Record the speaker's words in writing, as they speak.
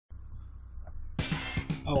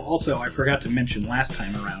Oh, also, I forgot to mention last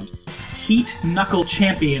time around, Heat Knuckle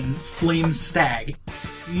Champion Flame Stag.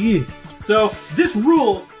 Yeah. So, this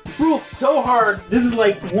rules. This rules so hard. This is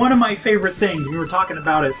like one of my favorite things. We were talking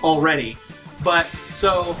about it already. But,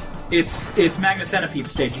 so, it's Magna Centipede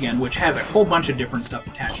stage again, which has a whole bunch of different stuff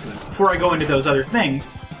attached to it. Before I go into those other things,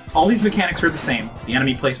 all these mechanics are the same. The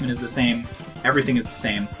enemy placement is the same. Everything is the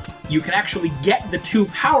same. You can actually get the 2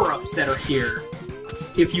 power-ups that are here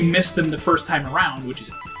if you miss them the first time around, which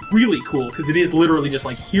is really cool, because it is literally just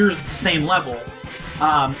like, here's the same level,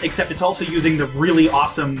 except it's also using the really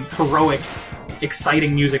awesome, heroic,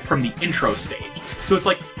 exciting music from the intro stage. So it's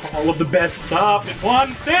like, all of the best stuff in one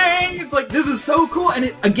thing! It's like, this is so cool!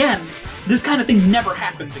 And again, this kind of thing never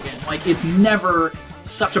happens again. Like, it's never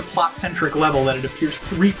such a plot-centric level that it appears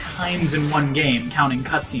 3 times in one game, counting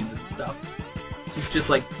cutscenes and stuff. So it's just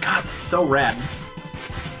like, God, that's so rad.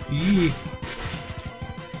 Eee.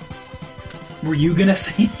 Were you gonna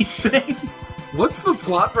say anything? What's the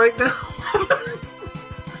plot right now?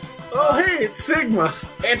 Oh, hey, it's Sigma.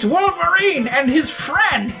 It's Wolverine and his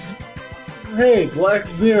friend! Hey, Black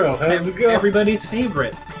Zero, how's it going? Everybody's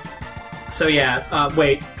favorite. So yeah,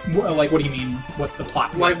 wait, like, what do you mean, what's the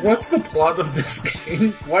plot? Like, what's the plot of this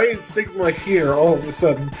game? Why is Sigma here all of a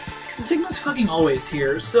sudden? Because Sigma's fucking always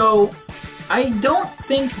here, so I don't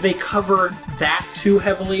think they cover that too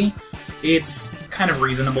heavily. It's kind of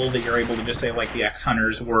reasonable that you're able to just say, like, the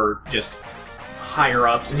X-Hunters were just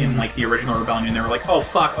higher-ups in, like, the original Rebellion, and they were like, oh,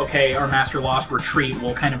 fuck, okay, our Master lost, retreat,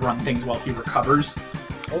 we'll kind of run things while he recovers,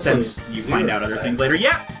 Also, since you Zero's find out other back. things later.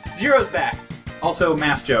 Yeah, Zero's back! Also,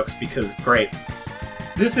 math jokes, because, great.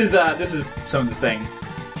 This is some of the thing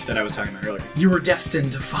that I was talking about earlier. You were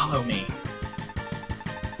destined to follow me.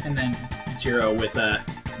 And then Zero with a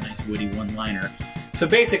nice witty one-liner. So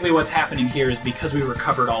basically what's happening here is because we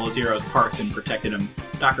recovered all of Zero's parts and protected him,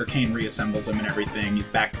 Dr. Kane reassembles him and everything, he's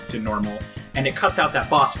back to normal, and it cuts out that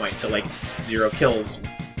boss fight, so like, Zero kills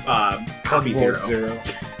Kirby Zero.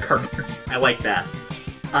 Cardboards. I like that.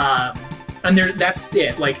 And that's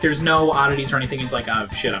it, like, there's no oddities or anything, he's like, oh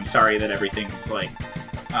shit, I'm sorry that everything's like,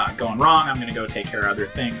 going wrong, I'm gonna go take care of other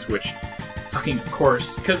things, which... Fucking of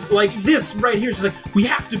course, because, like, this right here is just like, we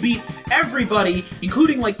have to beat everybody,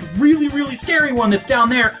 including, like, really, really scary one that's down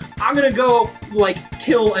there. I'm gonna go, like,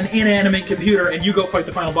 kill an inanimate computer, and you go fight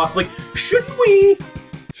the final boss. It's like, shouldn't we,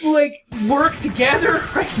 like, work together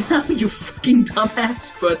right now, you fucking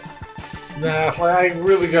dumbass? But... Nah, I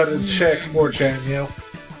really gotta check 4chan, you know?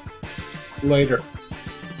 Later.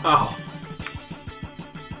 Oh.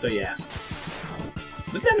 So, yeah.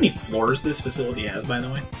 Look at how many floors this facility has, by the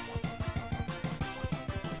way.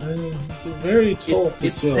 It's a very tall facility.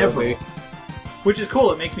 It's several. Which is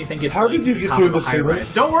cool, it makes me think it's How like did you the get top through of a the high ceiling?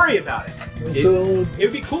 rise. Don't worry about it. So, It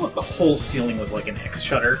would be cool if the whole ceiling was like an X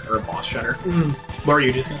shutter, or a boss shutter. Or are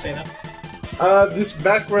you just gonna say that? this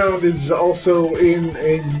background is also in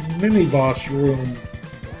a mini-boss room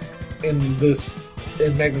in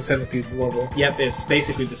Magna Centipede's level. Yep, it's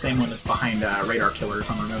basically the same one that's behind Radar Killer, if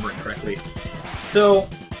I'm remembering correctly. So,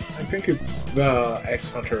 I think it's the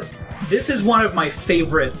X-Hunter. this is one of my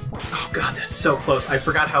favorite... Oh god, that's so close. I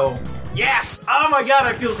forgot how... Yes! Oh my god,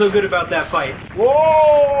 I feel so good about that fight.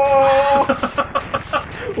 Whoa!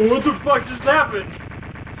 What the fuck just happened?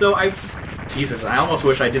 So Jesus, I almost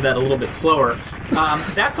wish I did that a little bit slower.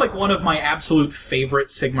 That's like one of my absolute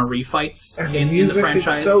favorite Sigma refights in the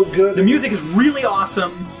franchise. Is so good. The music is really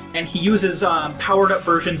awesome, and he uses powered-up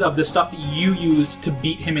versions of the stuff that you used to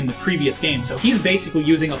beat him in the previous game. So he's basically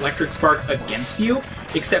using Electric Spark against you,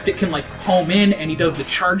 except it can like home in, and he does the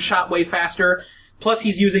charge shot way faster. Plus,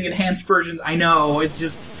 he's using enhanced versions. I know, it's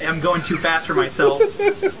just, I'm going too fast for myself.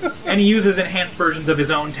 And he uses enhanced versions of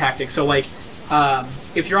his own tactics. So, like,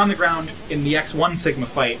 if you're on the ground in the X1 Sigma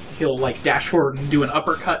fight, he'll, like, dash forward and do an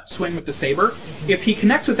uppercut swing with the saber. If he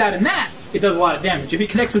connects with that in that, it does a lot of damage. If he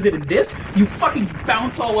connects with it in this, you fucking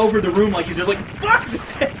bounce all over the room like he's just like, fuck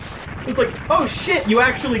this! It's like, oh shit, you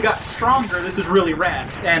actually got stronger, this is really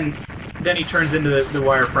rad. And then he turns into the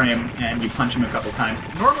wireframe, and you punch him a couple times.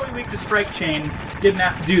 Normally weak to Strike Chain, didn't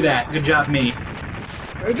have to do that. Good job, me.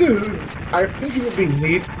 I think it would be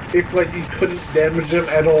neat if, like, you couldn't damage him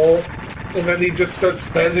at all, and then he just starts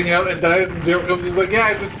spazzing out and dies, and Zero comes, he's like, yeah,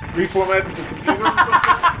 I just reformatted the computer or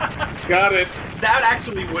something. Got it. That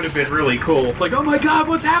actually would have been really cool. It's like, oh my god,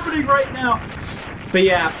 what's happening right now? But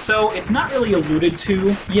yeah, so it's not really alluded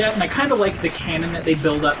to yet, and I kind of like the canon that they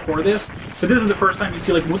build up for this, but this is the first time you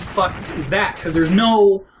see, like, what the fuck is that? Because there's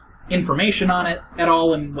no information on it at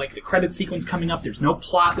all in like the credit sequence coming up. There's no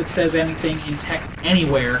plot that says anything in text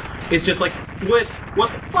anywhere. It's just like, what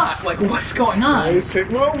the fuck? Like, what's going on? I say,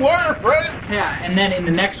 well, what, friend? Yeah, and then in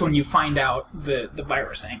the next one you find out the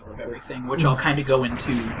virus angle of everything, which I'll kind of go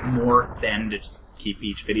into more then to just keep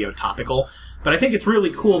each video topical. But I think it's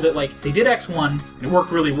really cool that like they did X1 and it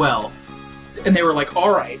worked really well, and they were like,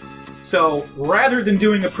 all right, so rather than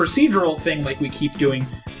doing a procedural thing like we keep doing,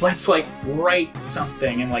 let's like write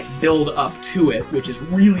something and like build up to it, which is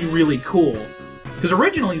really, really cool. Because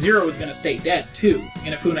originally Zero was going to stay dead too.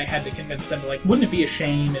 Inafune had to convince them, like, wouldn't it be a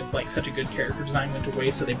shame if like such a good character design went to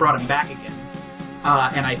waste? So they brought him back again.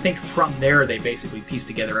 And I think from there they basically pieced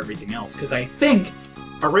together everything else. Because I think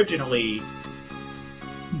originally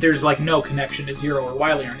there's like no connection to Zero or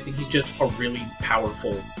Wily or anything. He's just a really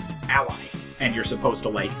powerful ally, and you're supposed to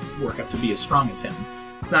like work up to be as strong as him.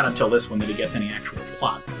 It's not until this one that he gets any actual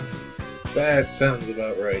plot. That sounds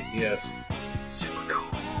about right, yes. Super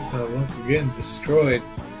cool. Once again, destroyed.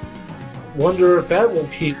 Wonder if that will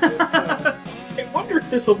keep this I wonder if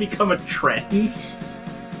this will become a trend.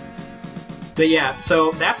 But yeah,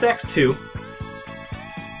 so that's X2.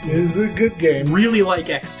 It is a good game. Really like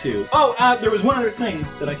X2. Oh, there was one other thing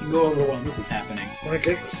that I can go over while this is happening. Like,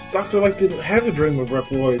 Dr. Light didn't have a dream of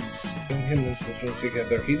Reploids and him and Sylphin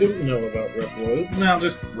together. He didn't know about Reploids. Well,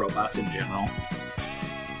 just robots in general.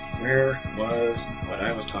 Where was what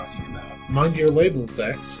I was talking about? Mind your labels,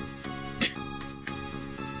 X.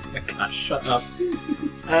 Gosh, shut up.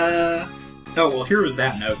 Oh, well, here was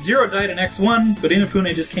that note. Zero died in X1, but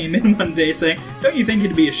Inafune just came in one day saying, don't you think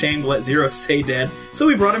it'd be a shame to let Zero stay dead? So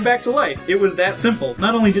we brought him back to life. It was that simple.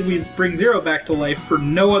 Not only did we bring Zero back to life for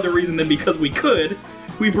no other reason than because we could,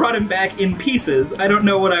 we brought him back in pieces. I don't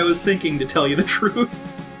know what I was thinking, to tell you the truth.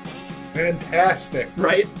 Fantastic.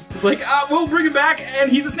 Right? It's like, we'll bring him back,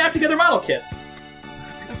 and he's a snap-together model kit.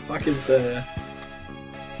 Where the fuck is the...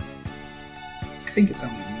 I think it's on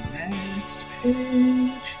the next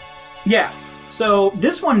page. Yeah, so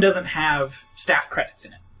this one doesn't have staff credits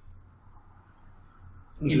in it.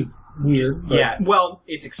 Which is weird. Yeah, well,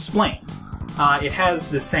 it's explained. It has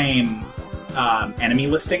the same enemy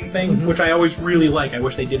listing thing, which I always really like. I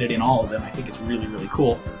wish they did it in all of them. I think it's really, really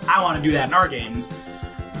cool. I want to do that in our games.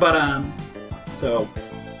 But, so,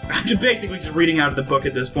 I'm just basically just reading out of the book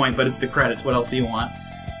at this point, but it's the credits. What else do you want?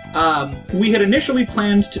 We had initially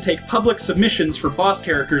planned to take public submissions for boss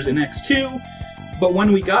characters in X2, but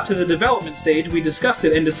when we got to the development stage, we discussed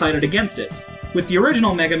it and decided against it. With the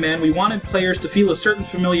original Mega Man, we wanted players to feel a certain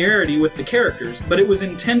familiarity with the characters, but it was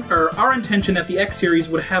our intention that the X series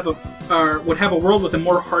would have a world with a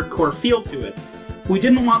more hardcore feel to it. We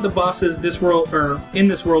didn't want the bosses in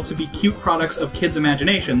this world to be cute products of kids'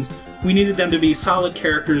 imaginations. We needed them to be solid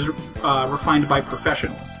characters refined by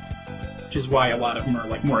professionals, which is why a lot of them are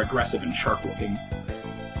like more aggressive and sharp looking.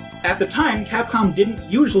 At the time, Capcom didn't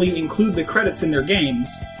usually include the credits in their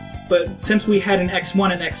games, but since we had an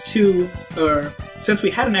X1 and X2, since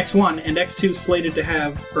we had an X1 and X2 slated to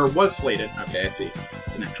have, or was slated, okay, I see,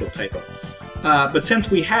 it's an actual typo. But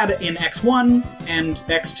since we had in X1 and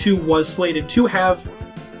X2 was slated to have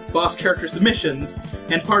boss character submissions,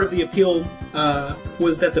 and part of the appeal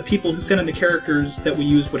was that the people who sent in the characters that we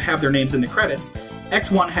used would have their names in the credits,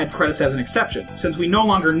 X1 had credits as an exception. Since we no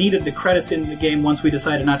longer needed the credits in the game once we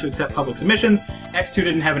decided not to accept public submissions, X2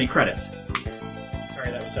 didn't have any credits. Sorry,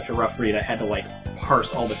 that was such a rough read, I had to like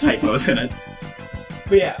parse all the typos in it.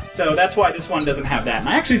 But yeah, so that's why this one doesn't have that, and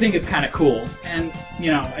I actually think it's kind of cool. And, you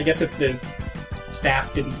know, I guess if the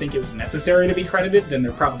staff didn't think it was necessary to be credited, then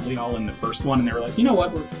they're probably all in the first one, and they were like, you know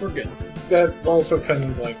what, we're good. That's also kind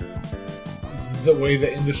of like the way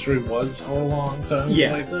the industry was for a long time.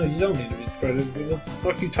 Yeah. Like, no, you don't need to be credited. What the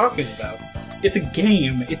fuck are you talking about? It's a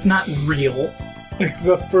game. It's not real. Like,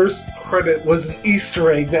 the first credit was an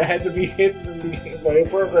Easter egg that had to be hidden in the game by a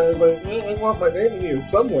program. I was like, well, I want my name in here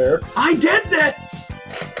somewhere. I did this!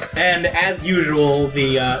 And as usual,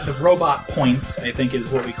 the robot points, I think is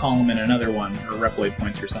what we call them in another one, or Reploid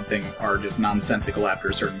points or something, are just nonsensical after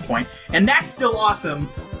a certain point. And that's still awesome.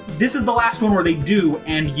 This is the last one where they do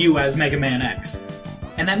 "and you" as Mega Man X.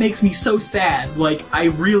 And that makes me so sad. Like, I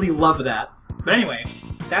really love that. But anyway,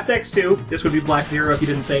 that's X2. This would be Black Zero if you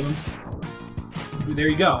didn't save him. There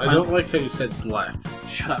you go. I don't like how you said black.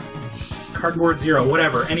 Shut up. Cardboard Zero,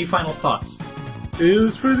 whatever. Any final thoughts? It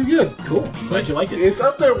was pretty good. Cool. I'm glad you liked it. It's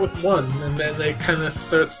up there with 1, and then it kind of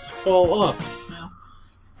starts to fall off. Well,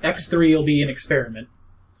 X3 will be an experiment.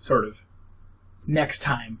 Sort of. Next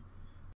time.